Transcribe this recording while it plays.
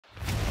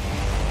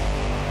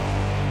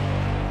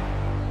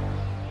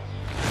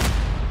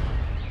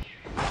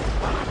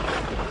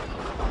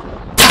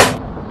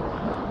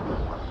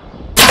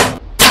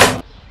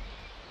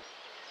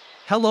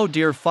Hello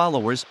dear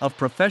followers of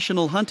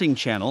Professional Hunting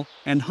Channel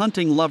and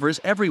hunting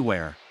lovers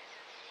everywhere.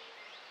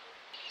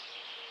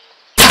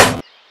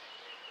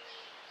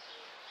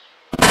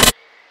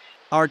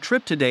 Our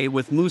trip today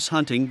with moose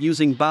hunting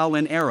using bow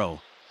and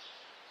arrow.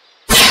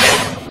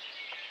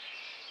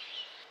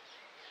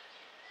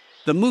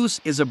 The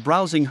moose is a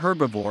browsing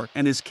herbivore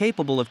and is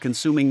capable of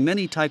consuming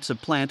many types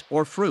of plant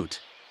or fruit.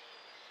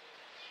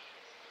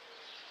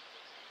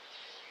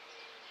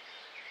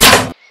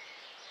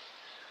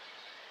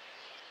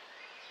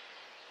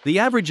 The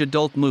average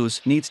adult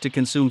moose needs to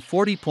consume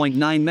 40.9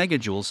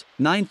 megajoules,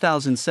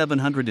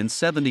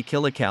 9,770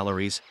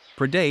 kilocalories,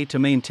 per day to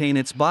maintain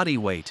its body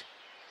weight.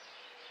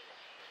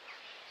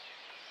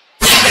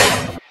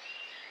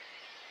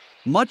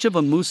 Much of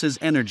a moose's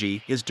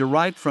energy is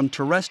derived from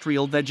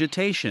terrestrial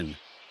vegetation,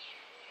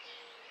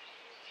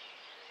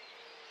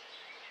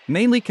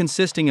 mainly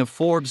consisting of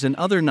forbs and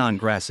other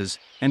non-grasses,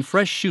 and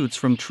fresh shoots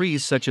from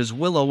trees such as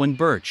willow and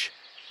birch.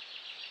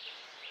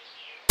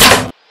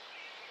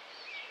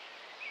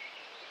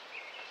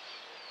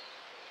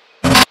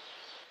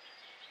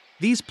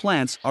 These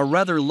plants are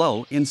rather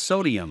low in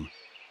sodium,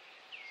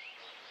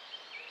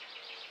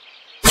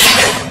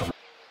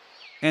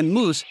 and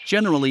moose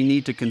generally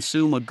need to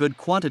consume a good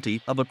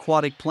quantity of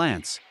aquatic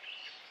plants,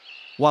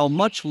 while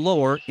much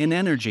lower in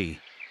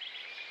energy.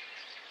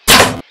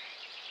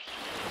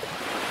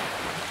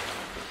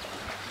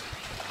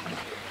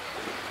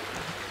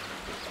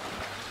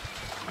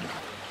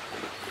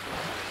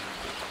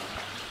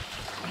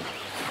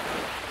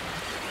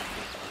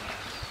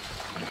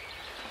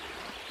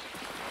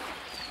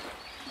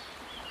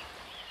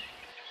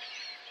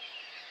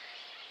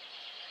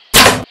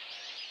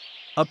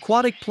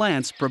 Aquatic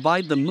plants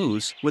provide the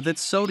moose with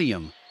its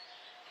sodium,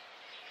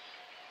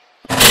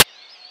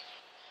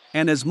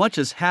 and as much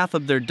as half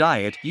of their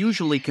diet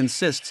usually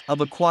consists of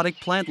aquatic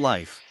plant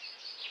life.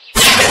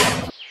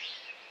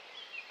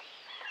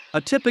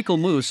 A typical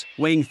moose,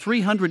 weighing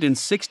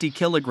 360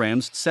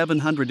 kilograms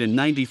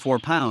 794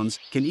 pounds,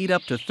 can eat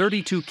up to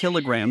 32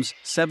 kilograms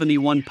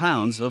 71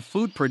 pounds of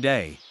food per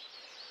day.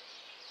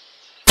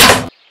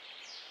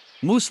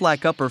 Moose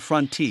lack upper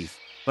front teeth,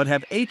 but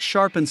have 8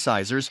 sharp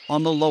incisors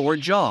on the lower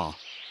jaw.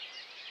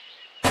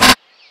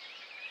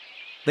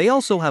 They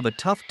also have a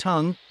tough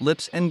tongue,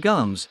 lips and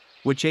gums,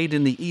 which aid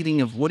in the eating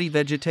of woody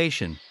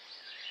vegetation.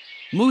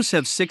 Moose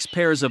have 6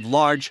 pairs of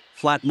large,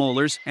 flat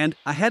molars and,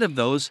 ahead of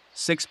those,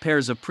 6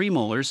 pairs of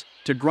premolars,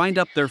 to grind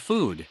up their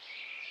food.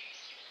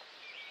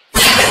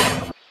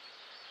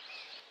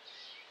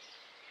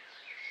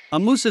 A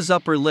moose's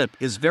upper lip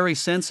is very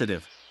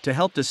sensitive, to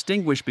help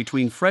distinguish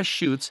between fresh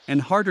shoots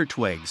and harder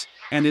twigs,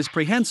 and is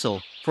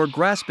prehensile, for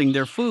grasping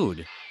their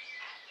food.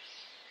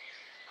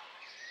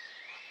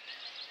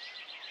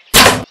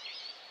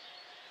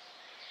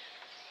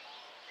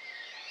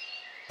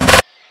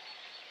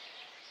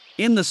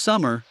 In the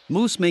summer,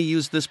 moose may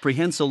use this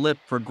prehensile lip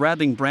for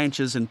grabbing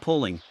branches and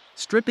pulling,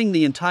 stripping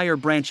the entire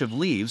branch of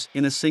leaves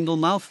in a single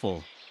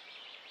mouthful,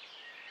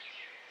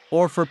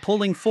 or for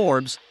pulling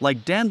forbs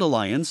like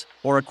dandelions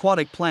or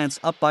aquatic plants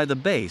up by the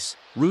base,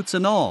 roots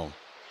and all.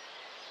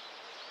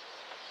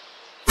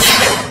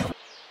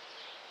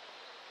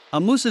 A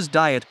moose's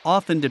diet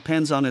often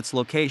depends on its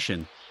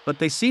location, but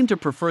they seem to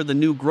prefer the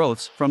new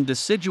growths from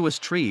deciduous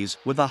trees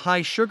with a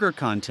high sugar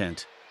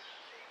content,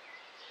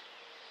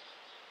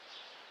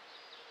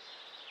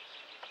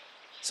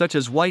 such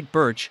as white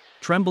birch,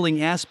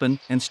 trembling aspen,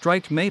 and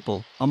striped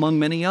maple, among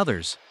many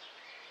others.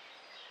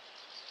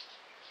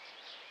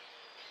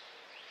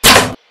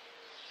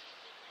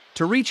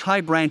 To reach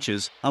high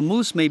branches, a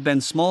moose may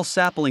bend small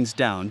saplings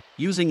down,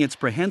 using its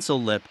prehensile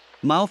lip,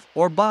 mouth,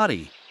 or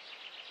body.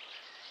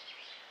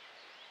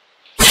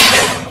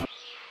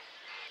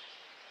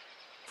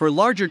 For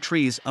larger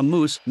trees, a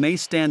moose may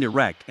stand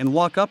erect and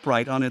walk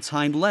upright on its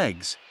hind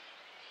legs.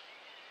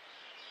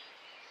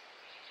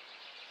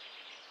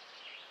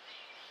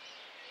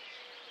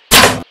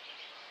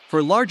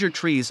 For larger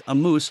trees, a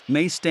moose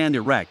may stand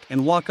erect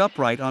and walk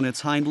upright on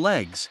its hind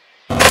legs,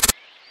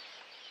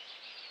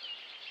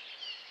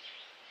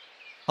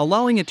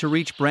 allowing it to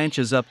reach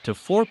branches up to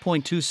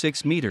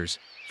 4.26 meters,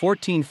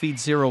 14 feet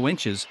 0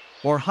 inches,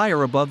 or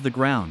higher above the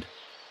ground.